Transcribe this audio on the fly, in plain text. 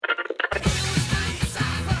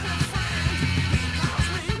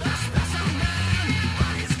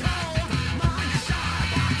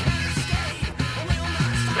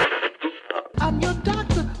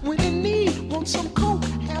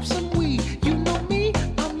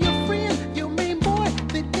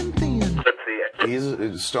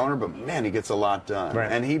a stoner, but man, he gets a lot done.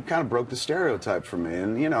 Right. And he kind of broke the stereotype for me.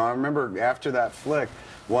 And, you know, I remember after that flick,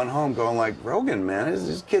 One Home going like, Rogan, man,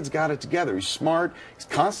 his kid's got it together. He's smart. He's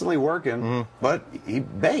constantly working, but he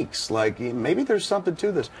bakes. Like, maybe there's something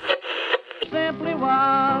to this. Simply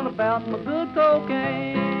wild about my good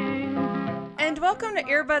cocaine. And welcome to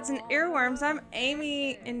Earbuds and Earworms. I'm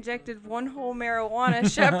Amy, injected one-hole marijuana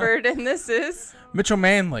shepherd, and this is... Mitchell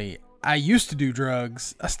Manley. I used to do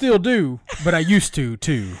drugs. I still do, but I used to,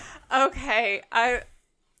 too. Okay, I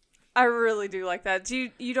really do like that.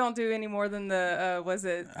 You don't do any more than the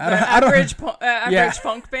average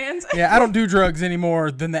funk band? Yeah, I don't do drugs any more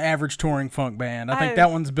than the average touring funk band. I think that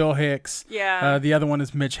one's Bill Hicks. Yeah. The other one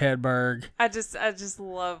is Mitch Hedberg. I just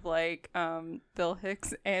love like Bill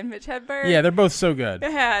Hicks and Mitch Hedberg. Yeah, they're both so good.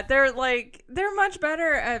 Yeah, they're much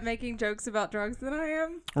better at making jokes about drugs than I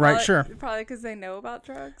am. Right, sure. Probably because they know about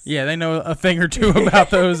drugs. Yeah, they know a thing or two about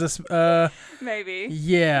those. Maybe.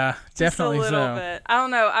 Yeah, definitely just a little so. bit. I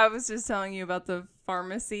don't know. I was just telling you about the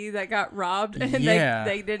pharmacy that got robbed, and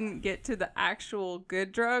they didn't get to the actual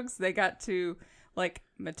good drugs. They got to like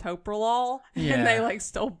metoprolol, and they like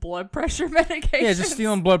stole blood pressure medication. Yeah, just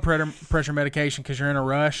stealing blood pressure medication because you're in a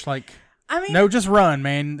rush. Like, I mean, no, just run,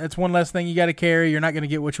 man. That's one less thing you got to carry. You're not going to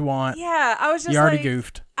get what you want. Yeah, I was just you already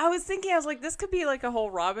goofed. I was thinking, I was like, this could be like a whole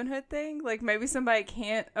Robin Hood thing. Like maybe somebody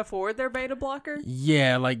can't afford their beta blocker.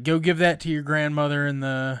 Yeah, like go give that to your grandmother in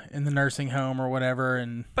the nursing home or whatever,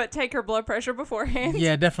 but take her blood pressure beforehand.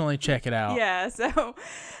 Yeah, definitely check it out. Yeah, so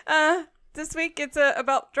this week it's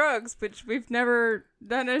about drugs, which we've never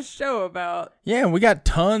done a show about. Yeah, we got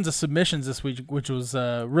tons of submissions this week, which was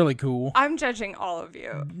really cool. I'm judging all of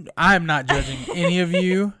you. I'm not judging any of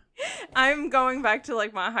you. I'm going back to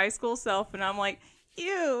like my high school self, and I'm like,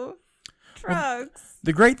 ew, drugs. Well,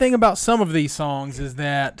 the great thing about some of these songs is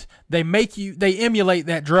that they emulate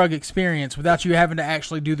that drug experience without you having to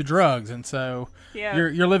actually do the drugs, and so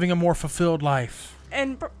you're living a more fulfilled life.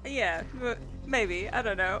 And yeah, maybe, I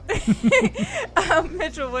don't know.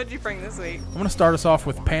 Mitchell, what'd you bring this week? I'm going to start us off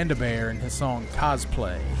with Panda Bear and his song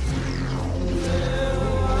Cosplay.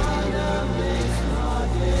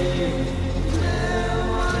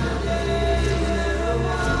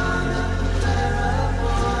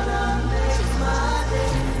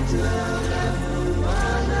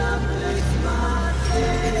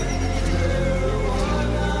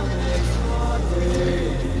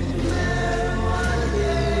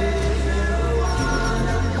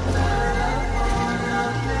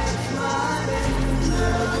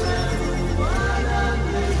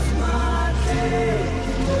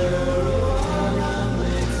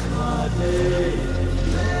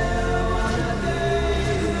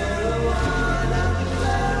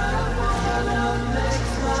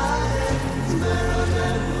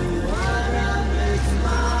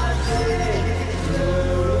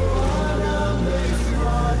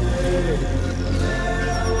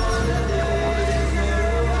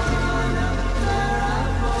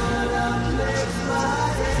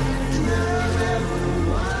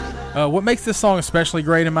 What makes this song especially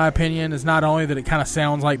great, in my opinion, is not only that it kind of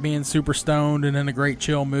sounds like being super stoned and in a great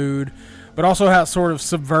chill mood, but also how it sort of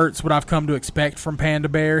subverts what I've come to expect from Panda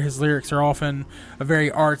Bear. His lyrics are often a very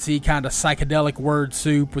artsy, kind of psychedelic word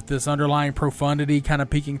soup with this underlying profundity kind of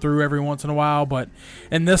peeking through every once in a while. But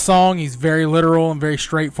in this song, he's very literal and very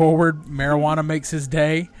straightforward. Marijuana makes his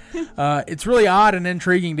day. It's really odd and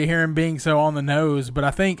intriguing to hear him being so on the nose, but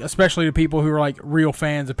I think, especially to people who are like real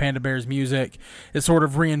fans of Panda Bear's music, it sort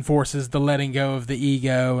of reinforces the letting go of the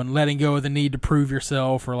ego and letting go of the need to prove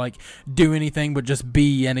yourself or like do anything but just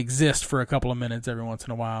be and exist for a couple of minutes every once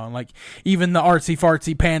in a while. And like even the artsy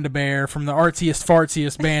fartsy Panda Bear from the artsiest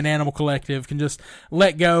fartsiest band Animal Collective can just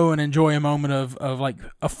let go and enjoy a moment of like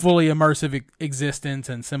a fully immersive existence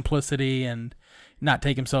and simplicity and not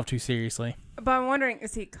take himself too seriously. But I'm wondering,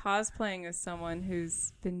 is he cosplaying as someone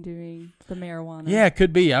who's been doing the marijuana? Yeah, it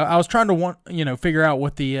could be. I was trying to figure out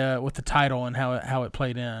what the title and how it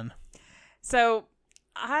played in. So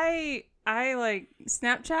I like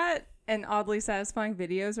Snapchat and oddly satisfying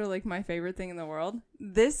videos are like my favorite thing in the world.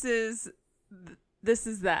 This is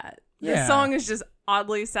that. Yeah. This song is just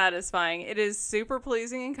oddly satisfying. It is super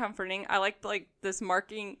pleasing and comforting. I like this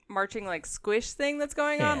marching like squish thing that's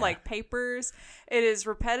going on, like papers. It is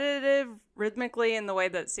repetitive rhythmically in the way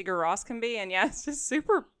that Sigur Rós can be, and yeah, it's just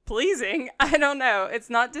super pleasing. I don't know. It's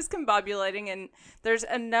not discombobulating, and there's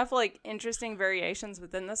enough like interesting variations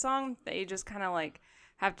within the song that you just kind of like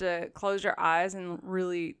have to close your eyes and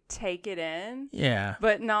really take it in. Yeah.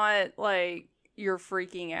 But not like you're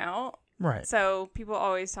freaking out. Right. So people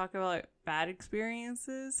always talk about like bad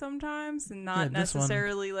experiences sometimes and not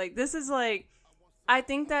necessarily like this is like I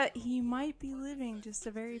think that he might be living just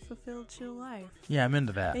a very fulfilled, chill life. Yeah, I'm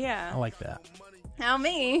into that. Yeah. I like that. Now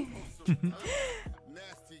me,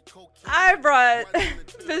 I brought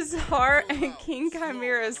Bizarre and King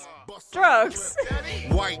Chimera's Drugs.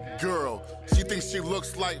 White girl, she thinks she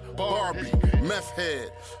looks like Barbie. Meth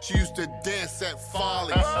head, she used to dance at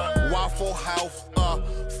Follies. Waffle House,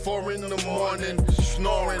 4 in the morning,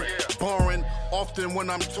 snoring, boring. Often when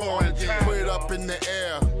I'm touring, put it up in the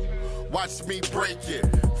air. Watch me break it,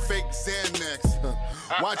 fake Xanax.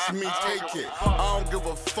 Watch me take it. I don't give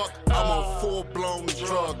a fuck. I'm a full-blown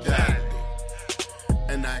drug addict,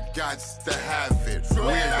 and I gots to have it.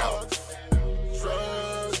 Weirdo.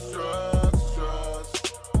 Drugs, drugs,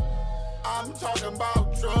 drugs. I'm talking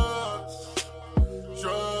about drugs.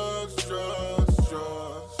 Drugs, drugs,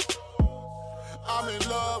 drugs. I'm in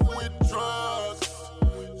love with drugs.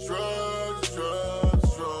 Drugs,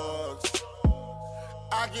 drugs, drugs.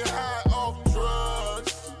 I get high off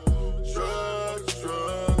drugs. Drugs,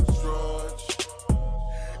 drugs, drugs.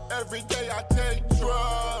 Every day I take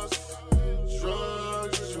drugs.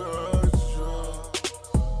 Drugs, drugs,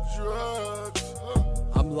 drugs. Drugs.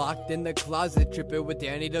 I'm locked in the closet, tripping with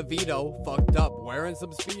Danny DeVito. Fucked up, wearing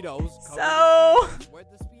some Speedos. So,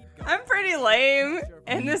 I'm pretty lame,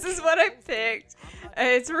 and this is what I picked.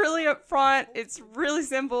 It's really upfront, it's really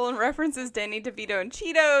simple, and references Danny DeVito and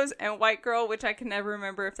Cheetos, and White Girl, which I can never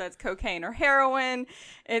remember if that's cocaine or heroin.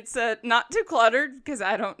 It's not too cluttered, because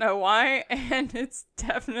I don't know why, and it's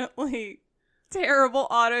definitely terrible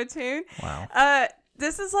auto-tune. Wow.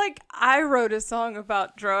 This is like, I wrote a song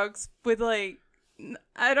about drugs with like,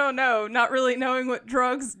 I don't know, not really knowing what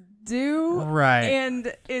drugs do. Right.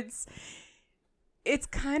 And it's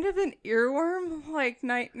kind of an earworm, like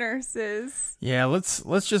Night Nurses. Yeah, let's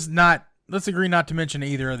agree not to mention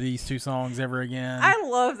either of these two songs ever again. I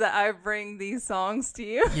love that I bring these songs to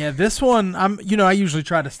you. Yeah, this one, I usually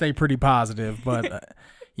try to stay pretty positive, but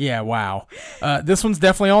yeah, wow. This one's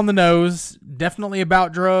definitely on the nose, definitely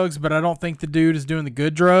about drugs, but I don't think the dude is doing the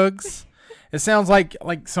good drugs. It sounds like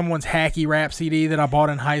someone's hacky rap CD that I bought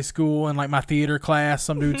in high school in like my theater class.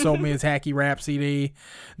 Some dude sold me his hacky rap CD.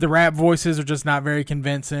 The rap voices are just not very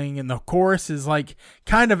convincing, and the chorus is like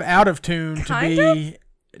kind of out of tune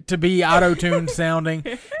to be auto-tuned sounding.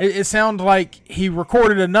 It sounds like he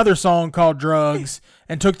recorded another song called Drugs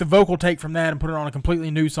and took the vocal take from that and put it on a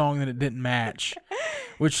completely new song that it didn't match.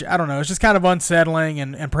 Which, I don't know, it's just kind of unsettling,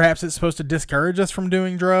 and perhaps it's supposed to discourage us from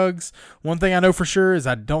doing drugs. One thing I know for sure is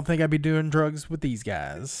I don't think I'd be doing drugs with these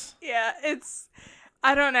guys. Yeah,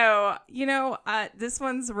 I don't know. This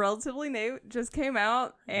one's relatively new, just came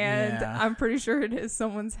out, and Yeah. I'm pretty sure it is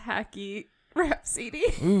someone's hacky rap CD.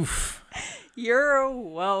 Oof. You're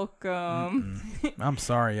welcome. I'm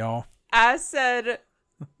sorry, y'all. I said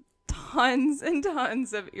tons and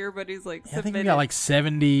tons of earbuddies Yeah, I think submitted. we got like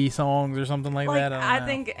 70 songs or something like that. I don't know.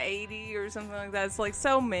 think 80 or something like that. It's like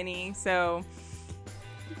so many. So,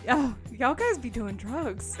 y'all guys be doing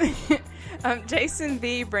drugs. Jason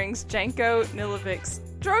B brings Janko Nilovic's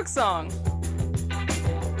Drug Song.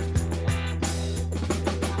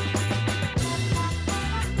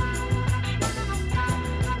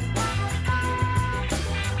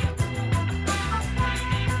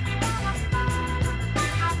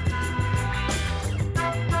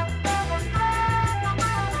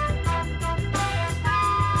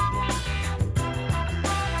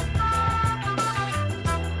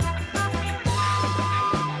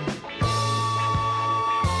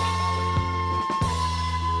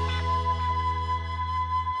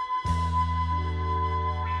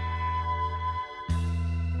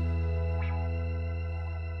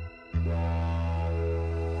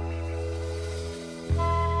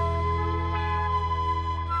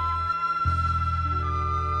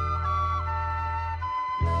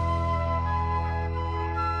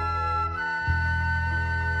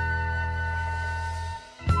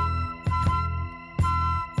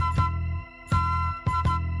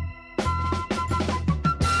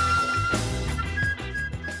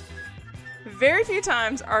 Very few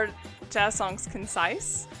times are jazz songs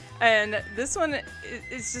concise, and this one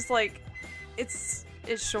is just like it's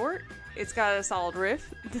short. It's got a solid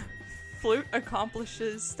riff. The flute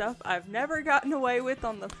accomplishes stuff I've never gotten away with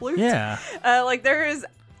on the flute. Yeah. Like there is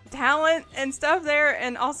talent and stuff there,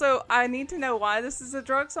 and also I need to know why this is a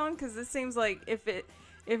drug song, because this seems like if it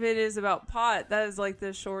is about pot, that is like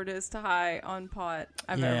the shortest high on pot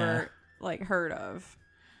I've ever like heard of.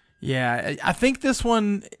 Yeah, I think this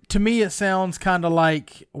one, to me, it sounds kind of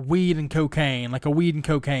like weed and cocaine, like a weed and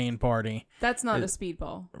cocaine party. That's not a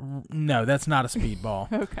speedball. No, that's not a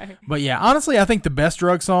speedball. Okay. But yeah, honestly, I think the best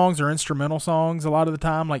drug songs are instrumental songs a lot of the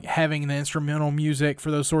time. Like having the instrumental music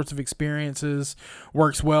for those sorts of experiences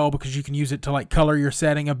works well because you can use it to like color your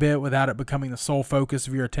setting a bit without it becoming the sole focus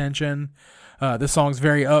of your attention. This song's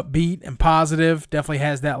very upbeat and positive. Definitely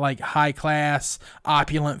has that like high class,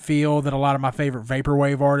 opulent feel that a lot of my favorite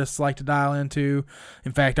vaporwave artists like to dial into.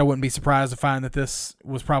 In fact, I wouldn't be surprised to find that this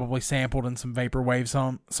was probably sampled in some vaporwave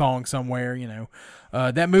song somewhere. You know,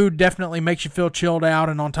 that mood definitely makes you feel chilled out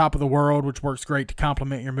and on top of the world, which works great to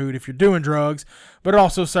complement your mood if you're doing drugs. But it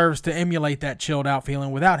also serves to emulate that chilled out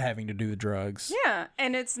feeling without having to do the drugs. Yeah,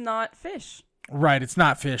 and it's not Fish. Right, it's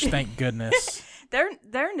not Fish. Thank goodness.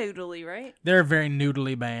 They're noodly, right? They're a very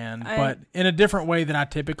noodly band, but in a different way than I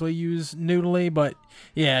typically use noodly. But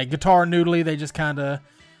yeah, guitar noodly, they just kind of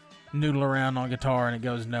noodle around on guitar and it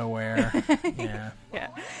goes nowhere. Yeah. Yeah.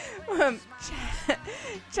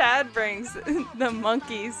 Chad brings the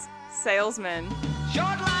Monkees Salesman.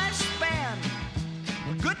 Short lifespan,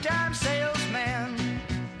 good time salesman.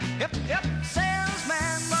 Yep,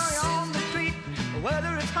 salesman, while you're on the street,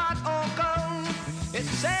 whether it's hot or cold. It's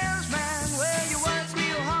salesman where you work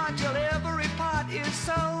real hard till every part is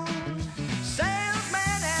sold.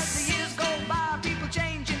 Salesman, as the years go by, people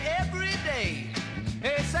changing every day.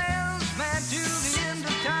 A salesman till the end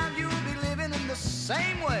of time, you'll be living in the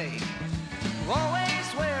same way. You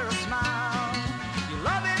always wear a smile. You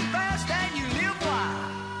love it fast and you live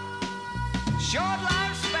wild. Short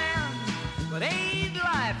lifespan, but ain't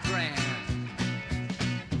life grand.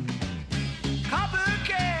 Copper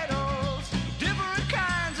kettles, different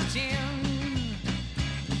kinds of tin.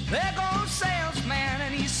 There goes salesman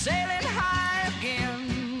and he's sailing high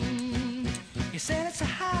again. He's sailing so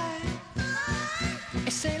high.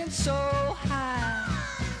 He's sailing so high.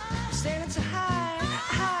 He's sailing so high,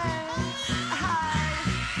 high.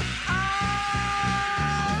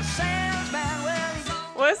 Oh, salesman,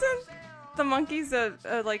 well, Wasn't the Monkees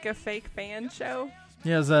a fake band show?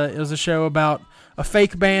 Yeah, it was a show about a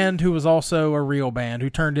fake band who was also a real band,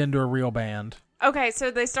 who turned into a real band. Okay,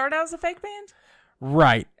 so they started out as a fake band?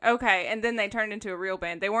 Right. Okay, and then they turned into a real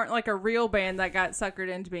band. They weren't like a real band that got suckered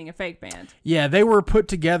into being a fake band. Yeah, they were put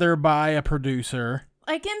together by a producer.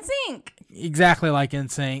 Like NSYNC. Exactly like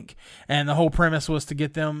NSYNC. And the whole premise was to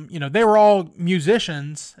get them, they were all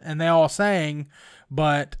musicians and they all sang,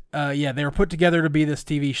 but they were put together to be this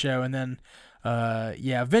TV show. And then,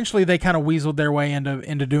 eventually they kind of weaseled their way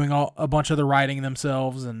into doing a bunch of the writing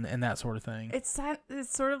themselves and that sort of thing. It's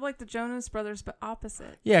sort of like the Jonas Brothers, but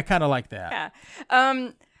opposite. Yeah, kind of like that. Yeah.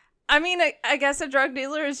 I mean, I guess a drug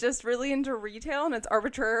dealer is just really into retail and it's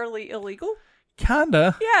arbitrarily illegal.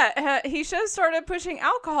 Kinda. Yeah, he should have started pushing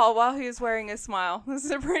alcohol while he was wearing a smile. This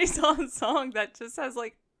is a pretty solid song that just has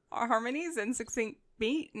like harmonies and succinct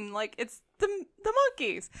beat and like it's the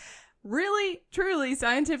Monkees. Really, truly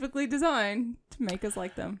scientifically designed to make us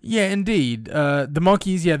like them. Yeah, indeed. The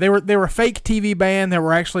Monkees, they were a fake TV band that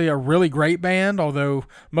were actually a really great band, although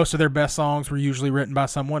most of their best songs were usually written by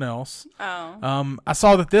someone else. Oh. I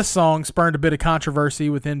saw that this song spurned a bit of controversy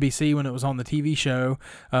with NBC when it was on the TV show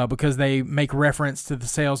because they make reference to the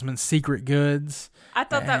Salesman's secret goods. I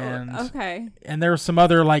thought that was okay. And there was some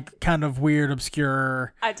other like kind of weird,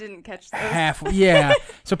 obscure. I didn't catch those. Yeah.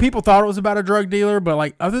 So people thought it was about a drug dealer, but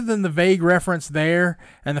like other than the vague reference there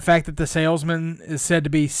and the fact that the salesman is said to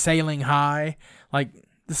be sailing high, like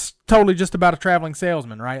this is totally just about a traveling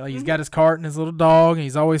salesman, right? Like he's got his cart and his little dog and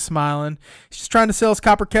he's always smiling. He's just trying to sell his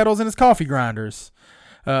copper kettles and his coffee grinders.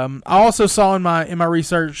 I also saw in my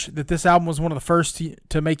research that this album was one of the first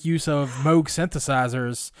to make use of Moog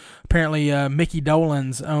synthesizers. Apparently, Mickey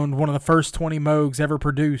Dolenz owned one of the first 20 Moogs ever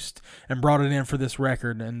produced and brought it in for this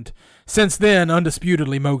record. And since then,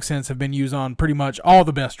 undisputedly, Moog synths have been used on pretty much all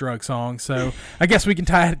the best drug songs. So I guess we can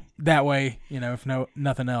tie it that way. If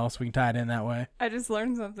nothing else, we can tie it in that way. I just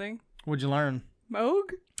learned something. What'd you learn?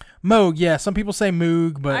 Moog? Moog, yeah. Some people say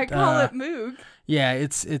Moog, but I call it Moog. Yeah,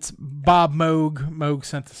 it's Bob Moog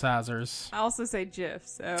synthesizers. I also say GIF,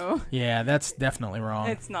 so... Yeah, that's definitely wrong.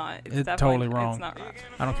 It's not. It's totally wrong. It's not wrong.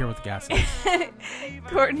 I don't care what the guy says.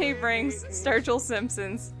 Courtney brings Sturgill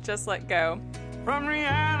Simpson's Just Let Go. From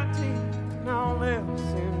reality, no else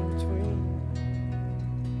in between.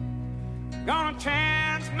 Gonna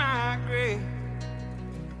transmigrate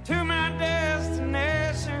to my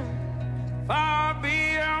destination, far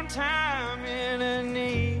beyond time in a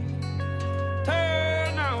need.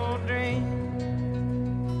 Eternal dream.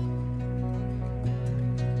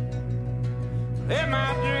 Am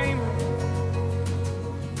I dreaming?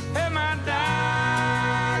 Am I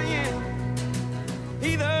dying?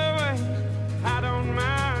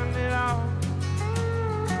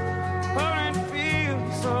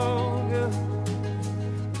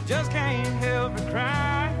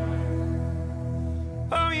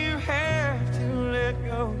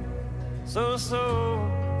 so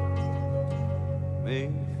may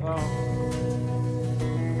fall.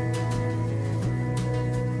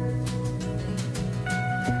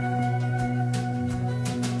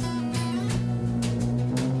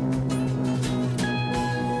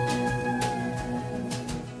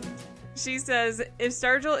 She says, if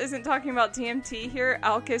Sturgill isn't talking about TMT here,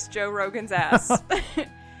 I'll kiss Joe Rogan's ass.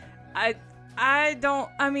 I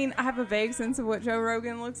have a vague sense of what Joe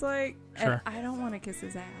Rogan looks like, Sure. and I don't want to kiss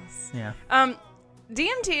his ass. Yeah.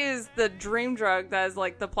 DMT is the dream drug that is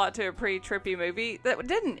like the plot to a pretty trippy movie that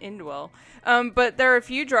didn't end well. But there are a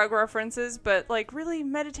few drug references, but like really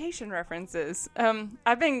meditation references.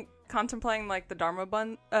 I've been contemplating like the Dharma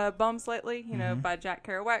Bums lately, you know, by Jack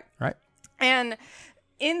Kerouac. Right. And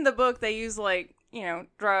in the book, they use like, you know,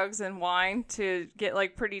 drugs and wine to get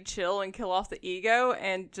like pretty chill and kill off the ego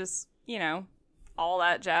and just, you know, all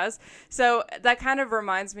that jazz. So that kind of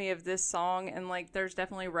reminds me of this song, and like there's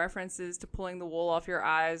definitely references to pulling the wool off your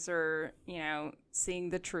eyes or, you know,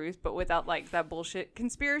 seeing the truth, but without like that bullshit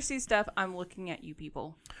conspiracy stuff. I'm looking at you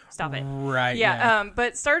people. Stop it. Right. Yeah.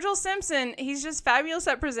 But Sturgill Simpson, he's just fabulous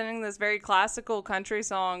at presenting this very classical country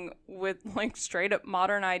song with like straight up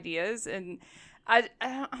modern ideas, and I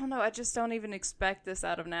don't know. I just don't even expect this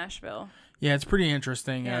out of Nashville. Yeah, it's pretty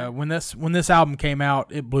interesting. Yeah. When this album came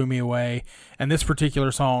out, it blew me away, and this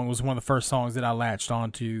particular song was one of the first songs that I latched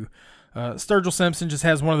onto. Sturgill Simpson just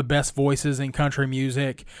has one of the best voices in country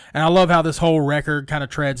music, and I love how this whole record kind of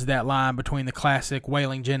treads that line between the classic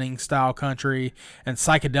Waylon Jennings style country and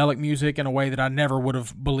psychedelic music in a way that I never would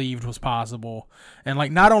have believed was possible. And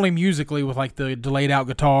like not only musically with like the delayed out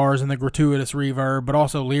guitars and the gratuitous reverb, but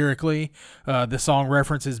also lyrically. This song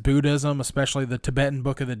references Buddhism, especially the Tibetan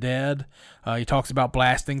Book of the Dead. He talks about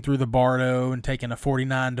blasting through the bardo and taking a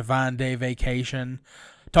 49 divine day vacation.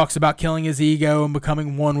 Talks about killing his ego and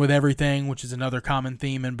becoming one with everything, which is another common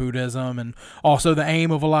theme in Buddhism, and also the aim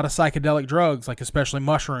of a lot of psychedelic drugs, like especially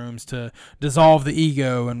mushrooms, to dissolve the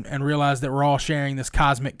ego and realize that we're all sharing this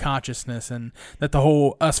cosmic consciousness, and that the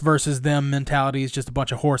whole us versus them mentality is just a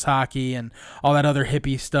bunch of horse hockey and all that other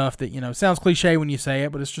hippie stuff that, you know, sounds cliche when you say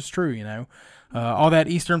it, but it's just true, you know. All that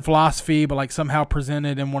Eastern philosophy, but like somehow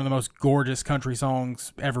presented in one of the most gorgeous country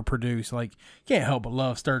songs ever produced. Like, can't help but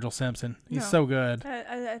love Sturgill Simpson. He's so good.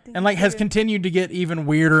 I think And like has continued to get even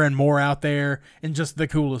weirder and more out there in just the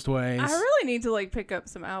coolest ways. I really need to like pick up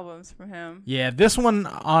some albums from him. Yeah, this one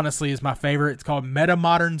honestly is my favorite. It's called Meta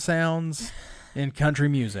Modern Sounds in Country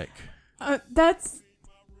Music. That's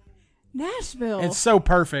Nashville. It's so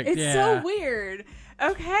perfect. It's yeah. so weird.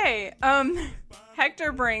 Okay.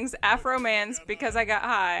 Hector brings Afro Man's Because I Got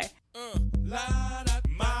High.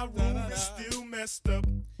 My room is still messed up,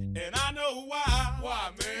 and I know why.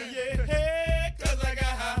 Why, man? Yeah, hey, 'cause I got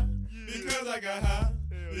high. Because I got high.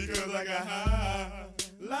 Because I got high.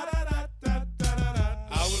 La da da da da da da.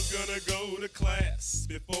 I was gonna go to class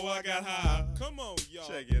before I got high. Come on, y'all.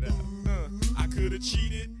 Check it out. I could have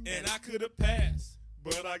cheated and I could have passed,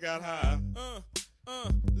 but I got high.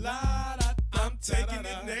 La da. I'm taking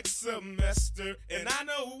it next semester, and I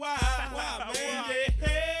know why. Why, man? Yeah,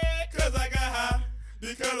 hey, 'cause I got high.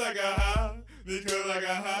 Because I got high. Because I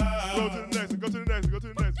got high. Go to the next one. Go to the next one. Go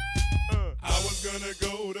to the next one. I was gonna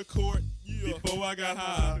go to court before I got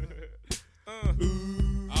high.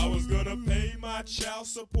 I was gonna pay my child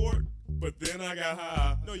support, but then I got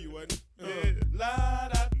high. No, you wasn't.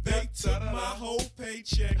 They took my whole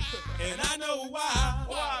paycheck, and I know why.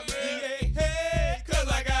 Why, man? Yeah, hey, 'cause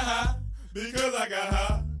I got high. Because I got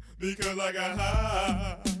high. Because I got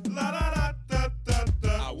high. La da da da da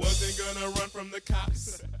da. I wasn't gonna run from the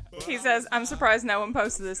cops. He says, I'm surprised no one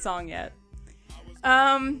posted this song yet.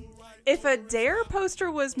 If a Dare poster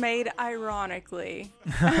was made ironically,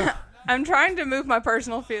 I'm trying to move my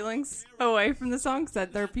personal feelings away from the song because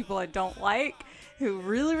there are people I don't like who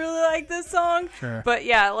really, really like this song. Sure. But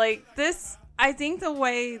yeah, like this, I think the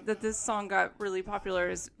way that this song got really popular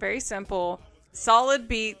is very simple, solid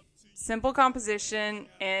beat, simple composition,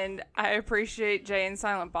 and I appreciate Jay and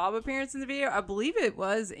Silent Bob appearance in the video. I believe it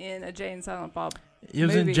was in a Jay and Silent Bob It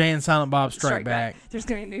was movie. in Jay and Silent Bob Strike Back. There's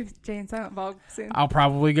going to be a new Jay and Silent Bob soon. I'll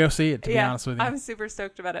probably go see it, to be honest with you. I'm super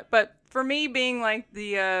stoked about it. But for me, being like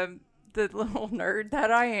the little nerd that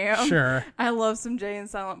I am, Sure. I love some Jay and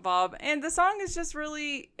Silent Bob. And the song is just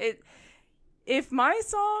really... If my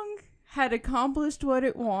song had accomplished what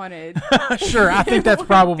it wanted... Sure, I think that's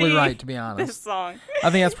probably right, to be honest. This song. I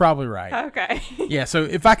think that's probably right. Okay. Yeah, so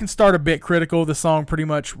if I can start a bit critical, the song pretty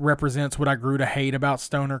much represents what I grew to hate about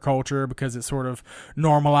stoner culture because it sort of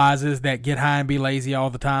normalizes that get high and be lazy all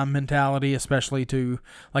the time mentality, especially to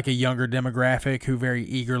like a younger demographic who very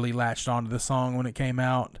eagerly latched onto the song when it came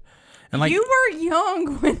out. And like, you were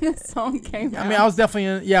young when this song came out. I mean, I was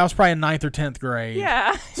definitely I was probably in 9th or 10th grade.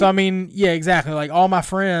 Yeah. So I mean, yeah, exactly. Like all my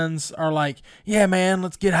friends are like, yeah, man,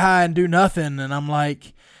 let's get high and do nothing. And I'm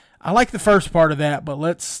like, I like the first part of that, but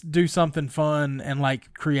let's do something fun and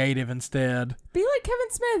like creative instead. Be like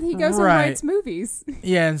Kevin Smith. He goes and Right. writes movies.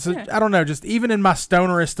 Yeah, and so I don't know, just even in my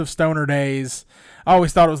stonerest of stoner days, I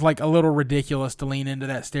always thought it was like a little ridiculous to lean into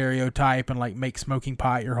that stereotype and like make smoking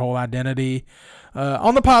pot your whole identity.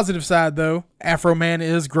 On the positive side, though, Afro Man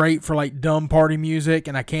is great for like dumb party music,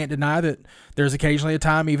 and I can't deny that there's occasionally a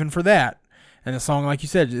time even for that. And the song, like you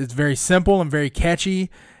said, it's very simple and very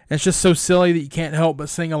catchy. And it's just so silly that you can't help but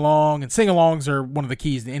sing along. And sing-alongs are one of the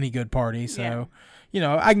keys to any good party. So, you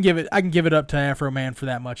know, I can give it up to Afro Man for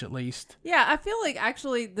that much at least. Yeah, I feel like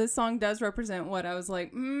actually this song does represent what I was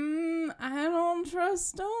like, I don't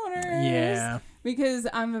trust stoners. Yeah. Because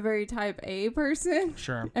I'm a very type A person.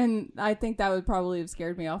 Sure. And I think that would probably have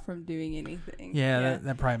scared me off from doing anything. Yeah.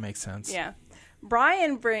 That probably makes sense. Yeah.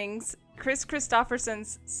 Brian brings Chris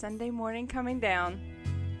Christopherson's Sunday Morning Coming Down.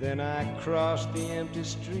 Then I crossed the empty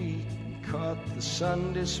street and caught the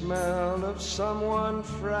Sunday smell of someone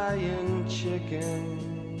frying chicken.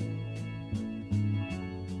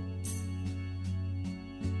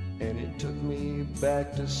 And it took me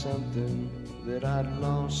back to something that I'd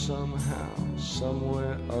lost somehow,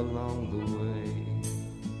 somewhere along the way.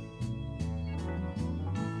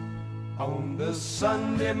 On the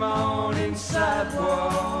Sunday morning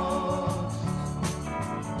sidewalk,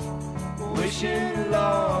 wishing,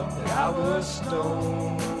 Lord, that I was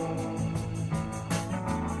stoned.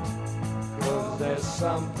 'Cause there's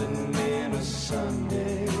something in a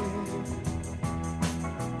Sunday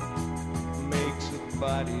makes a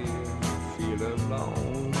body feel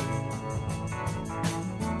alone.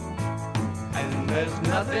 And there's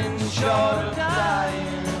nothing short of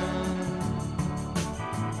dying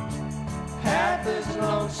half as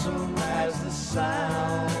lonesome as the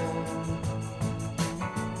sound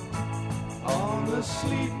on the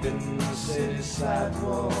sleeping city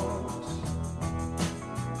sidewalks.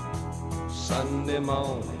 Sunday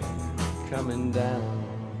morning coming down.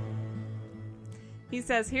 He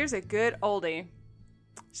says, here's a good oldie.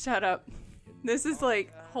 Shut up. This is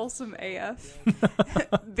like wholesome AF.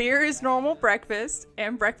 Beer is normal breakfast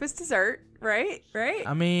and breakfast dessert, right? Right?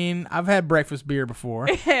 I mean, I've had breakfast beer before.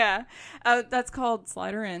 Yeah. That's called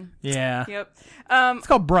Slider In. Yeah. Yep. It's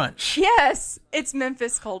called brunch. Yes. It's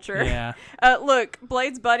Memphis culture. Yeah. Look,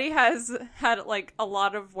 Blade's buddy has had like a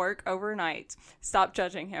lot of work overnight. Stop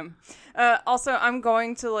judging him. Also, I'm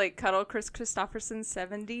going to like cuddle Chris Christopherson's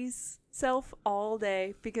 70s self all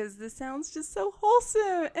day because this sounds just so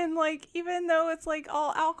wholesome, and like even though it's like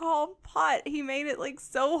all alcohol and pot, he made it like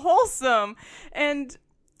so wholesome. And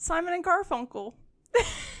Simon and Garfunkel.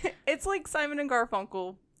 It's like Simon and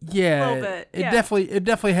Garfunkel. Yeah, a little bit. It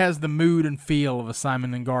definitely has the mood and feel of a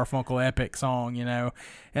Simon and Garfunkel epic song, you know.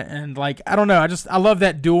 And like, I don't know, I love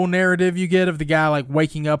that dual narrative you get of the guy like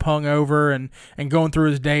waking up hungover and going through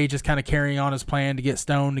his day just kind of carrying on his plan to get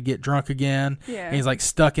stoned, to get drunk again. Yeah. And he's like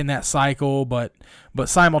stuck in that cycle, but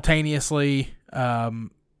simultaneously,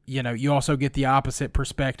 you know, you also get the opposite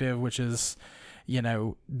perspective, which is, you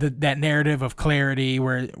know, that narrative of clarity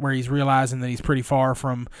where he's realizing that he's pretty far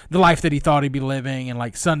from the life that he thought he'd be living, and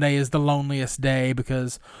like Sunday is the loneliest day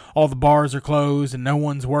because all the bars are closed and no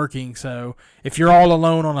one's working. So if you're all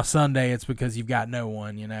alone on a Sunday, it's because you've got no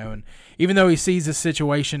one, you know. And even though he sees his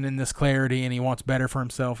situation in this clarity and he wants better for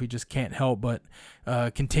himself, he just can't help but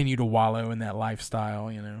continue to wallow in that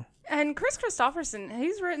lifestyle, you know. And Chris Christopherson,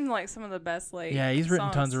 he's written like some of the best like he's written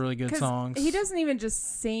songs. tons of really good songs. He doesn't even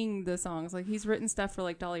just sing the songs; like he's written stuff for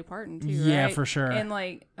like Dolly Parton too. Yeah, right? for sure. And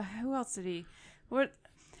like, who else did he?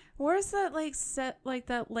 Where's that like set like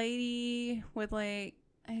that lady with like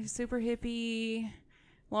a super hippie,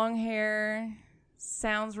 long hair,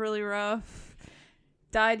 sounds really rough,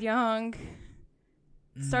 died young,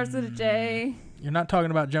 starts with a J. You're not talking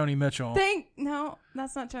about Joni Mitchell. No,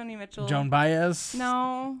 that's not Joni Mitchell. Joan Baez?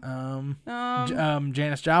 No.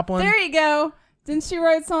 Janis Joplin? There you go. Didn't she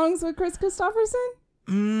write songs with Chris Christopherson?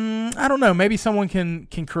 I don't know. Maybe someone can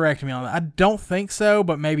correct me on that. I don't think so,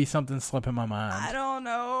 but maybe something's slipping my mind. I don't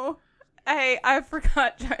know. Hey, I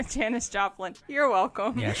forgot Janis Joplin. You're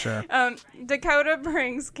welcome. Yeah, sure. Dakota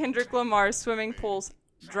brings Kendrick Lamar's Swimming Pools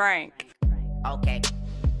Drank. Okay.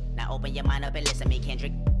 Now open your mind up and listen to me,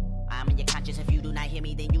 Kendrick. I'm in your conscience. If you do not hear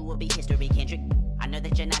me, then you will be history, Kendrick. I know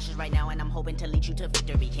that you're nauseous right now, and I'm hoping to lead you to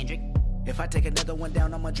victory, Kendrick. If I take another one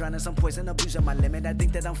down, I'ma drown in some poison, abusing my limit. I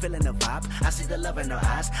think that I'm feeling the vibe. I see the love in her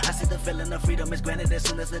eyes. I see the feeling of freedom is granted as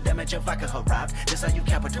soon as the damage of vodka arrived. This how you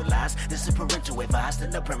capitalize. This is parental advice.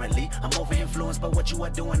 And apparently, I'm over influenced by what you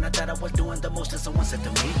are doing. I thought I was doing the most, and someone said to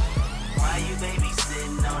me, why you babysitting?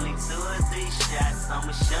 Only 2 or 3 shots.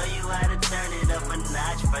 I'ma show you how to turn it up a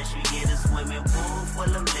notch. First you get a swimming pool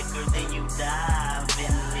full of liquor, then you dive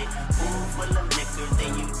in it. Pool full of liquor,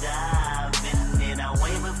 then you dive in it. I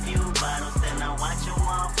wave a few bottles, then I watch them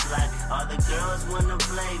all fly. All the girls wanna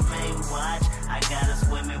play, may watch. I got a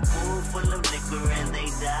swimming pool full of liquor and they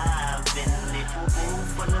dive in it. Pool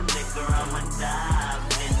full of liquor, I'ma dive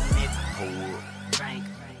in it. Hold up. Drink,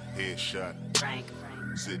 Headshot. drink,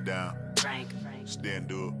 Sit down. drink,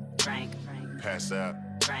 Stand up. drink, Pass out.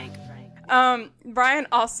 drink. Brian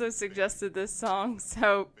also suggested this song,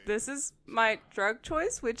 so this is my drug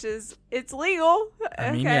choice, which is it's legal.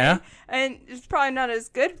 I mean, yeah. And it's probably not as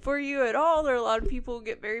good for you at all. There are a lot of people who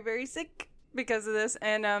get very, very sick because of this.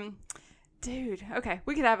 And dude, okay,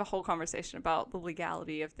 we could have a whole conversation about the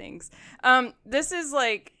legality of things. This is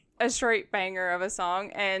like a straight banger of a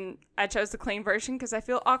song, and I chose the clean version because I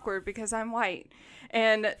feel awkward because I'm white.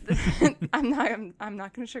 And I'm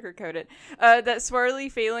not going to sugarcoat it. That swirly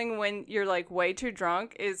feeling when you're like way too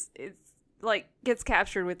drunk it's like gets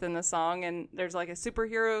captured within the song, and there's like a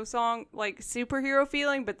superhero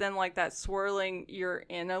feeling, but then like that swirling, you're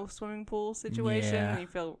in a swimming pool situation and you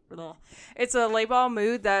feel ugh. It's a lay ball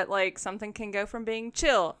mood that like something can go from being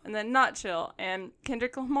chill and then not chill. And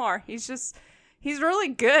Kendrick Lamar, he's really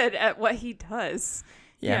good at what he does.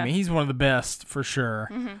 Yeah, I mean, he's one of the best for sure.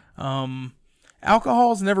 Mm-hmm.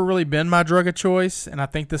 Alcohol's never really been my drug of choice, and I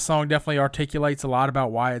think this song definitely articulates a lot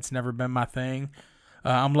about why it's never been my thing.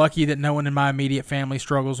 I'm lucky that no one in my immediate family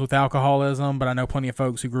struggles with alcoholism, but I know plenty of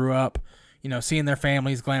folks who grew up, seeing their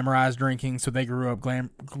families glamorize drinking, so they grew up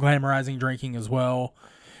glamorizing drinking as well.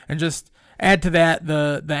 And just add to that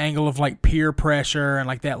the angle of like peer pressure and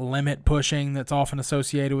like that limit pushing that's often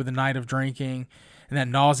associated with a night of drinking, and that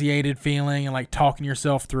nauseated feeling and like talking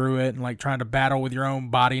yourself through it and like trying to battle with your own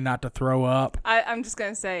body not to throw up. I'm just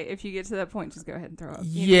going to say, if you get to that point, just go ahead and throw up.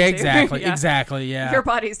 Yeah, exactly. Exactly. Yeah. Your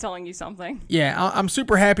body's telling you something. Yeah. I'm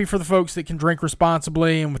super happy for the folks that can drink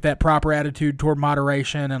responsibly and with that proper attitude toward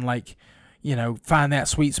moderation and like, find that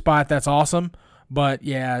sweet spot. That's awesome. But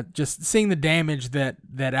yeah, just seeing the damage that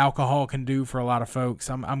alcohol can do for a lot of folks,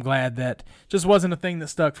 I'm glad that just wasn't a thing that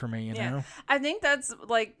stuck for me, you know? I think that's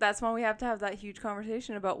why we have to have that huge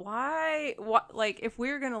conversation about if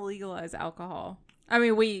we're going to legalize alcohol. I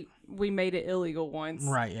mean, we made it illegal once.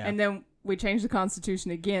 Right, yeah. And then we changed the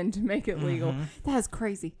Constitution again to make it legal. Mm-hmm. That's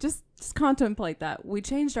crazy. Just contemplate that. We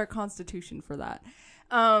changed our Constitution for that.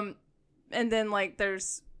 And then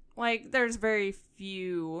there's very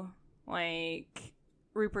few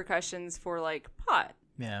repercussions for pot.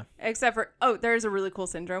 Yeah. Except for there's a really cool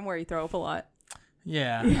syndrome where you throw up a lot.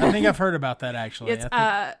 Yeah. I think I've heard about that actually. It's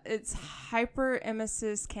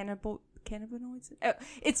hyperemesis cannabinoids.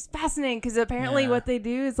 It's fascinating because apparently what they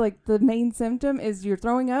do is the main symptom is you're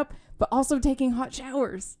throwing up, but also taking hot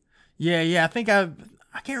showers. Yeah. I think I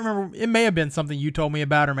can't remember. It may have been something you told me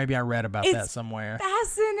about, or maybe I read about that somewhere.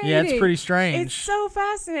 Fascinating. Yeah, it's pretty strange. It's so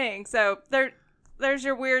fascinating. So there's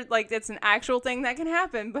your weird, it's an actual thing that can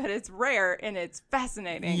happen, but it's rare and it's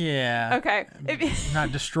fascinating. Yeah. Okay.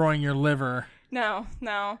 Not destroying your liver. No.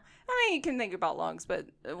 I mean, you can think about lungs, but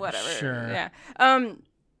whatever. Sure. Yeah.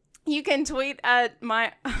 You can tweet at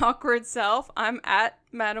my awkward self. I'm at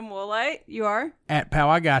Madam Woolite. You are? At Pow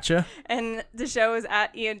I Gotcha. And the show is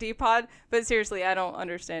at END Pod. But seriously, I don't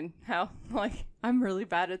understand how, I'm really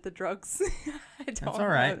bad at the drugs. That's all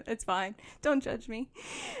right. It's fine. Don't judge me.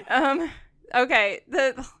 Okay,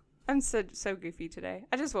 I'm so goofy today.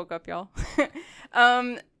 I just woke up, y'all.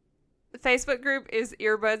 The Facebook group is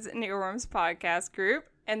Earbuds and Earworms Podcast Group,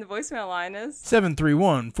 and the voicemail line is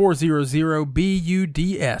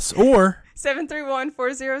 731-400-BUDS or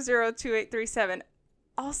 731-400-2837.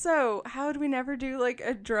 Also, how would we never do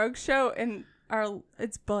a drug show and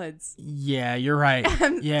it's buds? Yeah, you're right.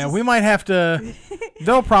 We might have to.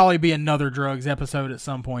 There'll probably be another drugs episode at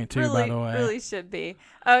some point too. Really, by the way, really should be.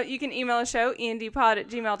 You can email the show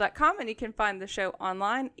endpod@gmail.com, and you can find the show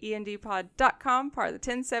online endpod.com, part of the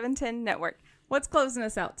 10710 network. What's closing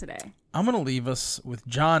us out today? I'm gonna leave us with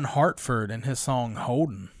John Hartford and his song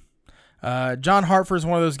 "Holdin'." John Hartford is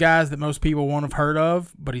one of those guys that most people won't have heard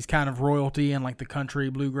of, but he's kind of royalty in the country,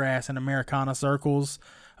 bluegrass, and Americana circles.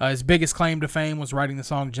 His biggest claim to fame was writing the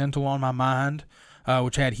song "Gentle on My Mind,"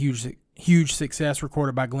 which had huge success,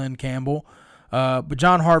 recorded by Glenn Campbell. But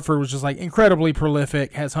John Hartford was just incredibly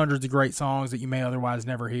prolific, has hundreds of great songs that you may otherwise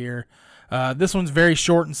never hear. This one's very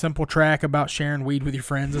short and simple track about sharing weed with your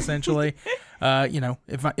friends, essentially.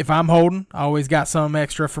 If I'm holding, I always got some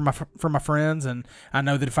extra for my friends, and I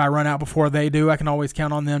know that if I run out before they do, I can always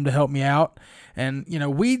count on them to help me out. And,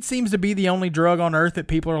 weed seems to be the only drug on earth that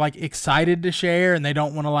people are, like, excited to share, and they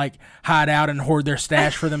don't want to, like, hide out and hoard their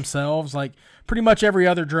stash for themselves. Like, pretty much every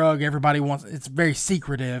other drug, everybody wants, it's very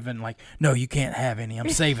secretive and, like, no, you can't have any. I'm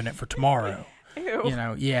saving it for tomorrow.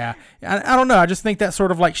 Ew. Yeah. I don't know. I just think that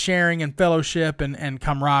sort of, like, sharing and fellowship and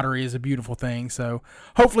camaraderie is a beautiful thing. So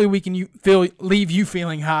hopefully we can leave you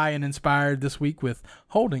feeling high and inspired this week with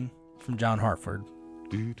Holding from John Hartford.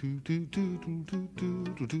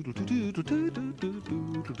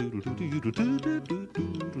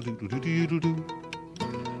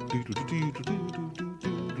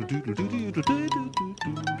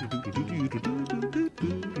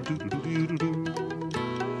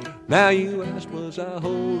 Now you asked, was I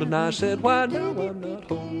holding? I said, why no, I'm not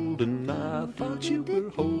holding. I thought you were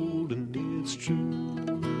holding, it's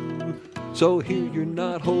true. So here you're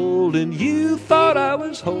not holding, you thought I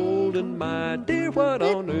was holding. My dear, what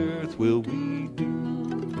on earth will we do?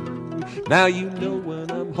 Now you know when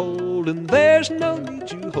I'm holding, there's no need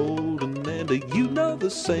you holding. And you know the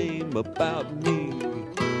same about me.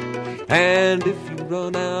 And if you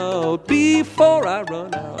run out before I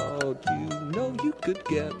run out, you know you could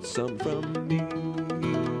get some from me.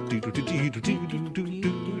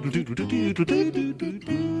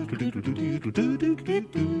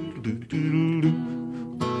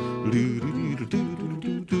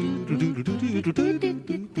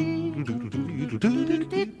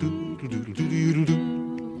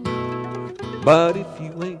 But if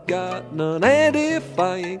you ain't got none, and if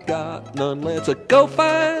I ain't got none, let's go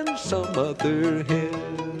find some other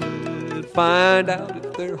head. Find out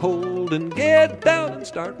if they're holding, get down and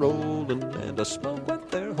start rolling, and smoke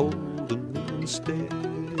what they're holding instead.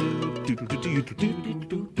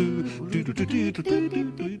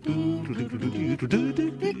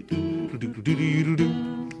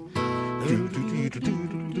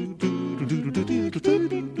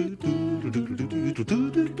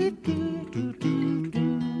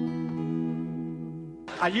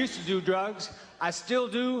 I used to do drugs. I still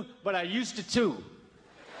do, but I used to too.